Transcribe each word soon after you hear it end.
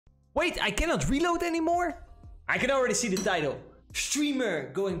Wait, I cannot reload anymore? I can already see the title.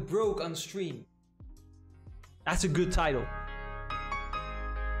 Streamer going broke on stream. That's a good title.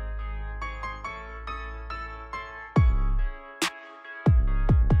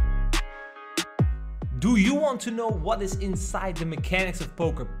 Do you want to know what is inside the Mechanics of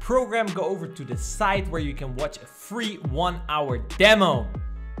Poker program? Go over to the site where you can watch a free 1-hour demo.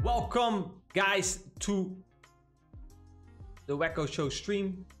 Welcome guys to the Wacko Show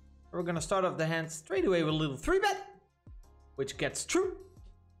stream. We're gonna start off the hand straight away with a little 3-bet, which gets through.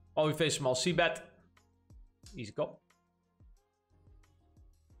 While we face small c-bet. Easy go.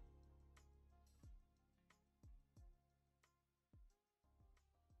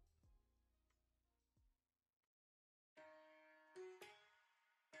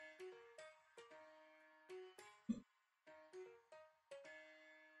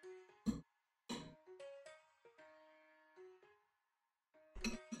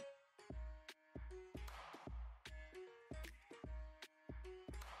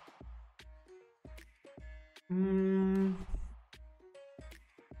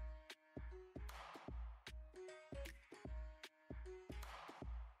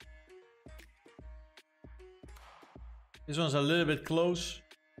 This one's a little bit close.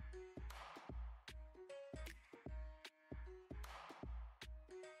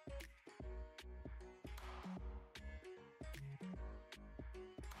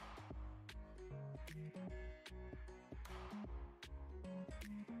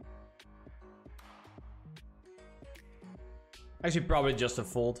 Actually, probably just a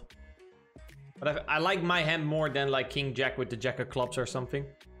fold. But I like my hand more than like King Jack with the Jack of Clubs or something.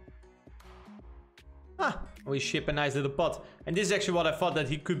 Ah, we ship a nice little pot. And this is actually what I thought, that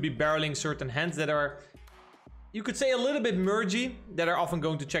he could be barreling certain hands that are, you could say, a little bit mergy, that are often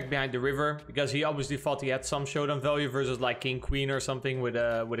going to check behind the river, because he obviously thought he had some showdown value versus like King Queen or something with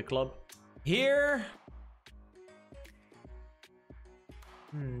a club. Here,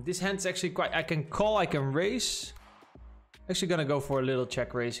 this hand's actually quite, I can call, I can raise. Actually gonna go for a little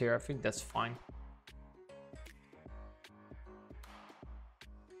check raise here. I think that's fine.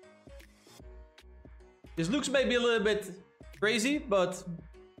 This looks maybe a little bit crazy, but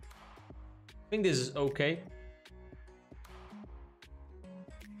I think this is okay.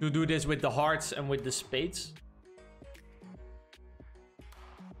 To do this with the hearts and with the spades.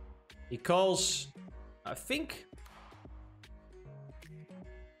 He calls, I think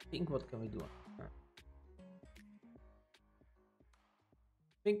what can we do? I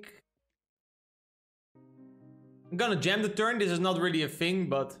think I'm gonna jam the turn. This is not really a thing,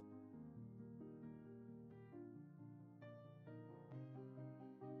 but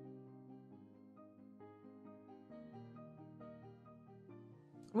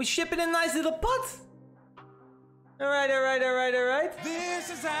we ship it in a nice little pot. All right, all right, all right, all right.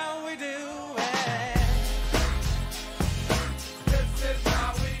 This is how we do it. This is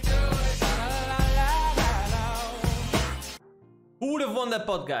how we do it. Who would have won that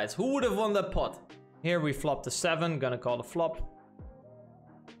pot, guys? Who would have won that pot? Here we flopped the 7. Gonna call the flop.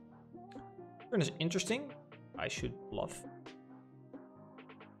 Turn is interesting. I should bluff.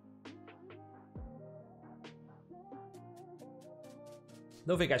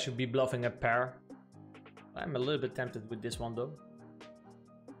 Don't think I should be bluffing a pair. I'm a little bit tempted with this one though.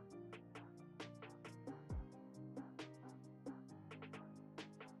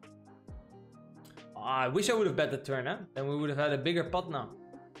 I wish I would have bet the turn, huh? Then we would have had a bigger pot now.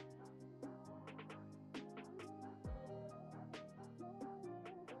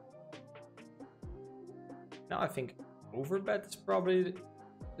 Now I think overbet is probably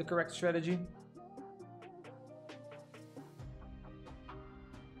the correct strategy.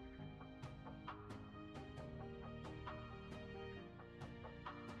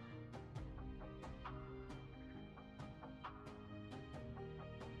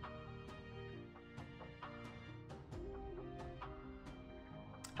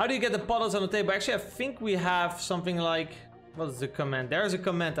 How do you get the pottles on the table? Actually, I think we have something like... What is the command? There's a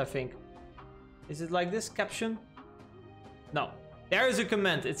command, I think. Is it like this? Caption? No. There is a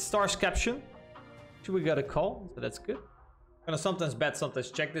command. It's stars caption. Actually, we got a call, so that's good. I'm gonna sometimes bet,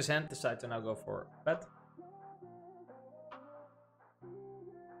 sometimes check this hand. Decide to now go for bet.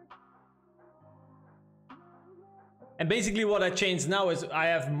 And basically what I changed now is I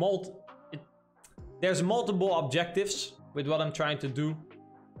have there's multiple objectives with what I'm trying to do.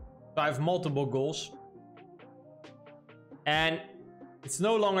 So I have multiple goals. And it's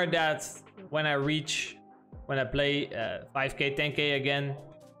no longer that when I play 5k, 10k again,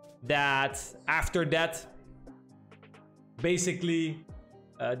 that after that, basically,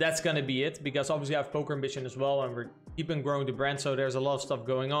 that's gonna be it. Because obviously I have Poker Ambition as well, and we're keeping growing the brand. So there's a lot of stuff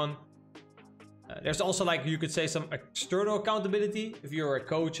going on. There's also, like, you could say some external accountability. If you're a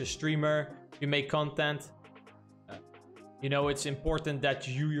coach, a streamer, you make content. You know, it's important that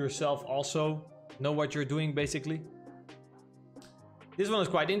you yourself also know what you're doing, basically. This one is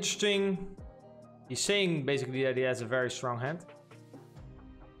quite interesting. He's saying basically that he has a very strong hand.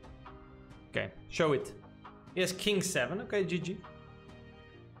 Okay, show it. He has King 7. Okay, GG.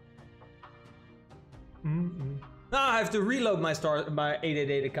 Now I have to reload my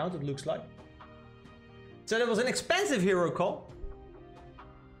 888 account, it looks like. So that was an expensive hero call.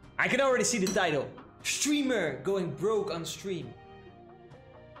 I can already see the title. Streamer going broke on stream.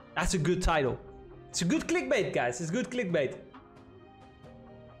 That's a good title. It's a good clickbait, guys. It's good clickbait.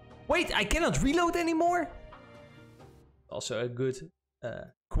 Wait, I cannot reload anymore? Also a good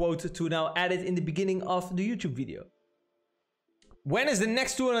quote to now add it in the beginning of the YouTube video. When is the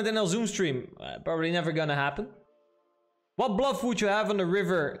next 200 NL Zoom stream? Probably never gonna happen. What bluff would you have on the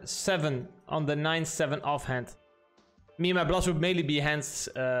river 7 on the 9-7 offhand? Me and my bluffs would mainly be hands,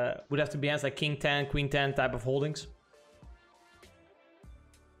 would have to be hands like King 10, Queen 10 type of holdings.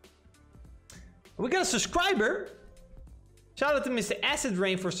 We got a subscriber. Shout out to Mr. Acid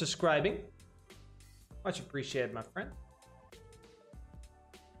Rain for subscribing. Much appreciated, my friend.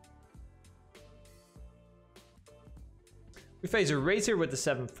 We face a raise here with the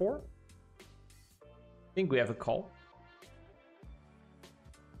 7-4. I think we have a call.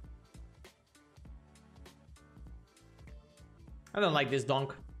 I don't like this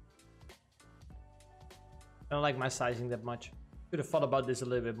donk. I don't like my sizing that much. Could have thought about this a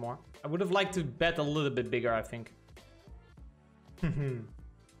little bit more. I would have liked to bet a little bit bigger, I think.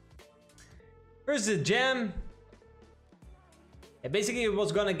 First the jam. Yeah, basically it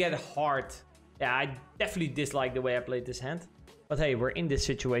was gonna get hard. Yeah, I definitely dislike the way I played this hand. But hey, we're in this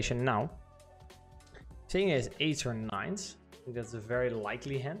situation now. Saying he has 8s or 9s. I think that's a very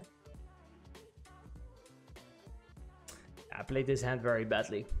likely hand. I played this hand very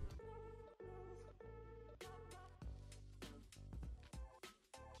badly.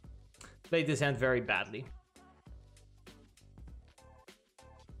 Played this hand very badly.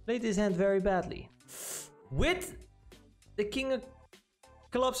 Played this hand very badly. With the king of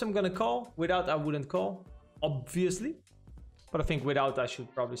clubs, I'm gonna call. Without, I wouldn't call, obviously. But I think without, I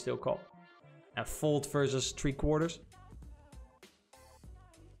should probably still call. And fold versus 3/4.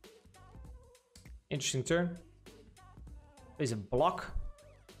 Interesting turn. There's a block.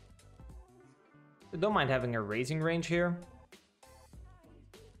 I don't mind having a raising range here.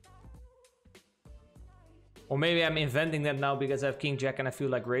 Or maybe I'm inventing that now because I have King Jack and I feel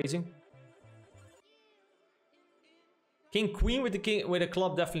like raising. King Queen with the king with a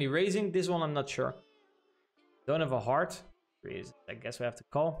club definitely raising. This one I'm not sure. Don't have a heart. I guess we have to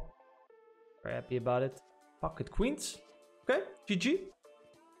call. Very happy about it. Pocket Queens. Okay, GG.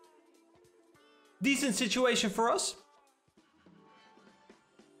 Decent situation for us.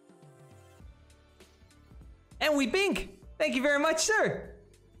 And we bink. Thank you very much, sir.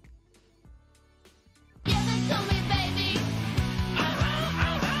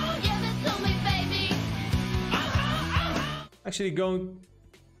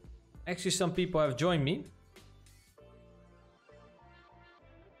 Actually some people have joined me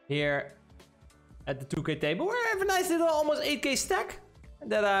here at the 2K table. We have a nice little almost 8K stack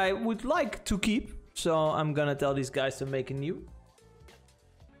that I would like to keep. So I'm gonna tell these guys to make a new.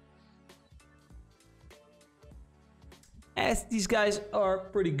 As these guys are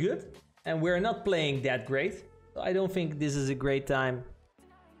pretty good and we're not playing that great. So I don't think this is a great time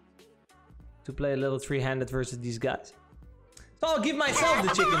to play a little three-handed versus these guys. So I'll give myself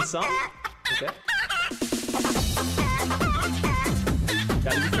the chicken some. Okay.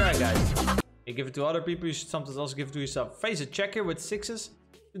 Gotta be fair, guys. You give it to other people, you should sometimes also give it to yourself. Face a checker with 6s.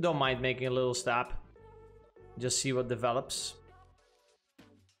 You don't mind making a little stab. Just see what develops.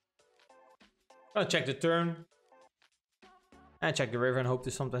 Gonna check the turn. And check the river and hope to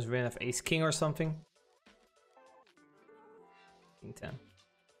sometimes win have ace king or something. King 10.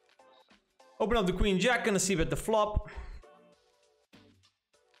 Open up the queen jack, gonna see bet the flop.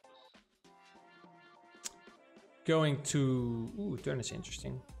 Going to... Ooh, turn is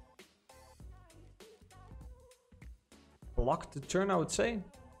interesting. Block the turn, I would say.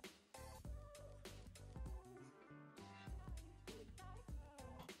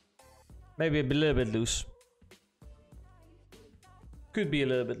 Maybe a little bit loose. Could be a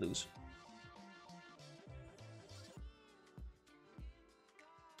little bit loose.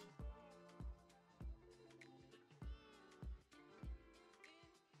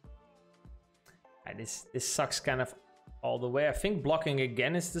 This sucks kind of all the way. I think blocking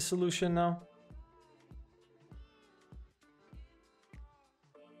again is the solution now.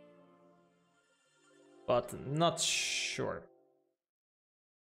 but not sure.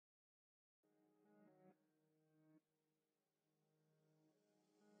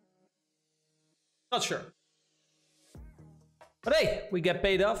 Not sure. But hey, we get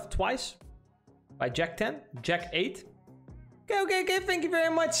paid off twice by Jack 10, Jack 8. Okay, thank you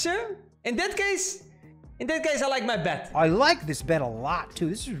very much, sir. In that case, I like my bet. I like this bet a lot too.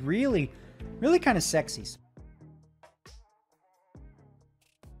 This is really kind of sexy.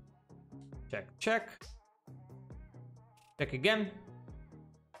 Check. Check again.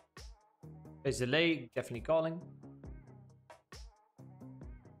 There's delay, definitely calling.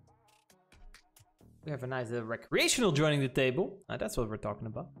 We have a nice recreational joining the table. That's what we're talking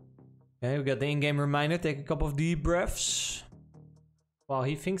about. Okay, we got the in-game reminder. Take a couple of deep breaths while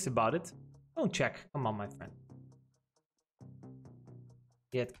he thinks about it. Don't check. Come on, my friend.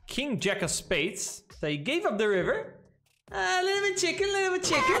 He had King Jack of Spades. So he gave up the river. Little bit chicken, little bit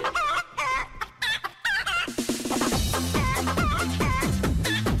chicken.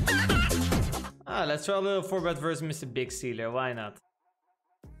 Let's try a little 4-bet versus Mr. Big Stealer. Why not?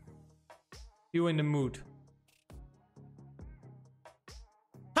 You in the mood.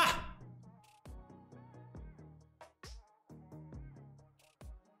 Ha!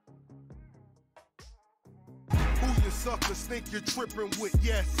 Who you suckers think you're tripping with?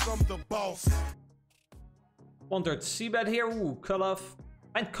 Yes, I'm the boss. 1/3 C-bet here. Ooh, cutoff.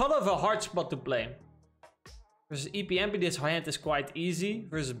 And cutoff a hard spot to play. Versus EPMP, this hand is quite easy.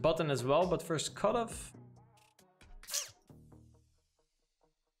 Versus button as well, but first cutoff.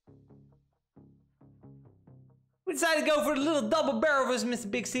 We decided to go for the little double barrel versus Mr.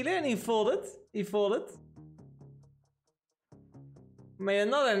 Big Stealer, and he folded. Made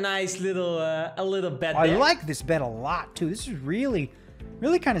another nice little, a little bet there. I like this bet a lot too. This is really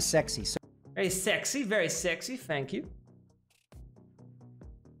kind of sexy. So very sexy. Thank you.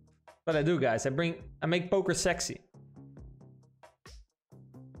 What I do, guys, I make poker sexy.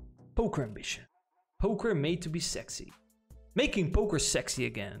 Poker ambition. Poker made to be sexy. Making poker sexy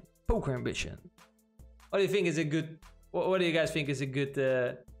again. Poker ambition. What do you think is a good? What do you guys think is a good?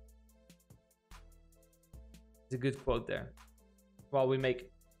 Is a good quote there. While we make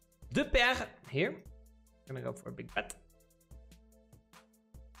de pair here, I'm gonna go for a big bet.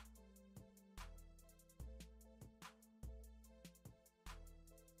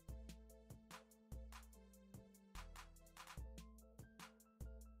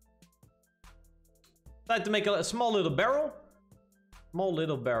 Try to make a small little barrel. Small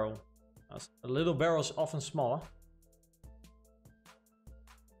little barrel. A little barrel is often smaller.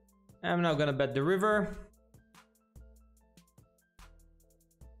 I'm now gonna bet the river.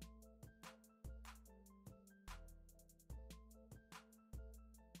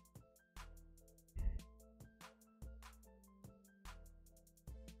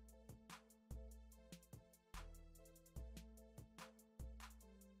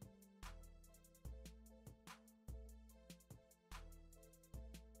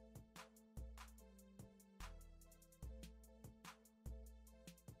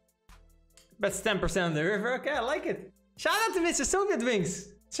 Bets 10% on the river. Okay, I like it. Shout out to Mr. Soviet Wings.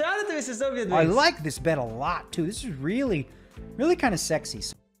 I like this bet a lot too. This is really kind of sexy.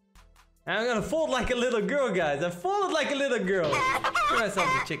 I'm gonna fold like a little girl, guys. I folded like a little girl. Give myself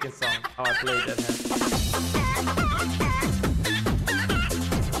the chicken song. How I played that hand.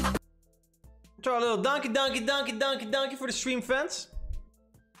 Throw a little donkey for the stream fans.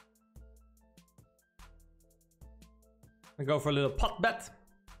 I go for a little pot bet.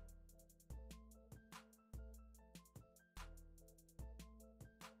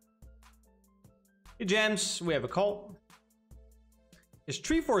 He jams, we have a call. Is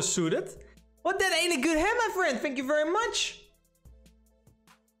 3-4 suited? What, that ain't a good hand, my friend. Thank you very much.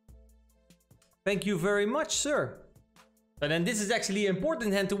 Thank you very much, sir. But then this is actually an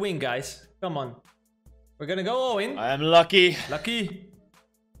important hand to win, guys. Come on. We're gonna go all in. I am lucky. Lucky.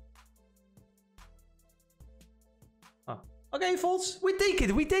 Oh. Okay, folds. We take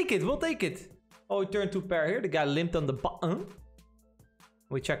it. We'll take it. Oh, we turn 2 pair here. The guy limped on the button.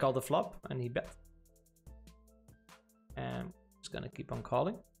 We check all the flop and he bet. And just gonna keep on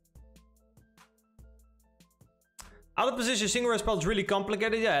calling. Out of position single spell is really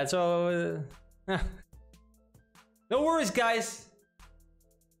complicated. Yeah, so no worries, guys.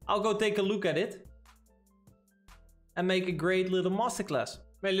 I'll go take a look at it and make a great little masterclass.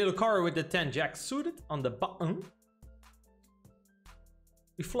 Made a little card with the 10 jack suited on the button.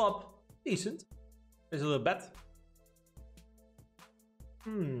 We flop decent. There's a little bet.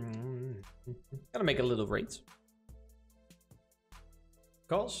 Gotta make a little raise.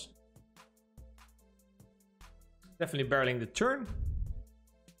 Calls. Definitely barreling the turn.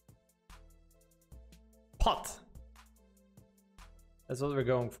 pot. That's what we're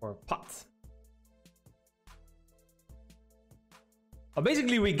going for, pot. Well,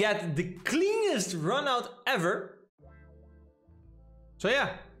 basically we get the cleanest run out ever. So yeah,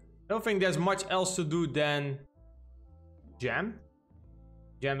 I don't think there's much else to do than jam.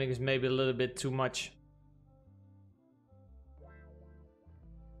 Jamming is maybe a little bit too much.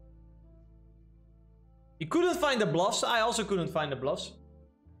 You couldn't find the bluffs. I also couldn't find the bluffs.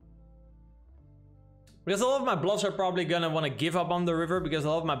 Because a lot of my bluffs are probably gonna want to give up on the river. Because a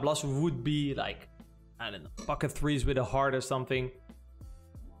lot of my bluffs would be like, I don't know, pocket threes with a heart or something.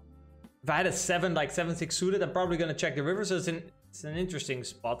 If I had a 7, like 7-6 suited, I'm probably gonna check the river. So it's an interesting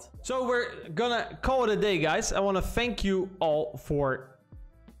spot. So we're gonna call it a day, guys. I want to thank you all for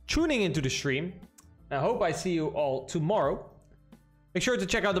tuning into the stream. I hope I see you all tomorrow. Make sure to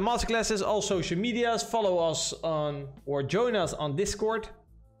check out the masterclasses, all social medias, follow us on or join us on Discord.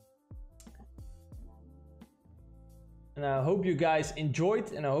 And I hope you guys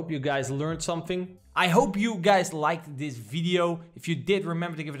enjoyed and I hope you guys learned something. I hope you guys liked this video. If you did,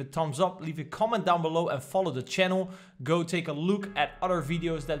 remember to give it a thumbs up, leave a comment down below and follow the channel. Go take a look at other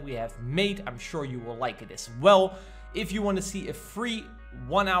videos that we have made. I'm sure you will like it as well. If you want to see a free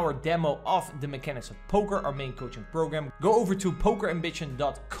 1-hour demo of the mechanics of poker, our main coaching program, go over to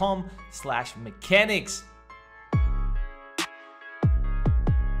pokerambition.com/mechanics.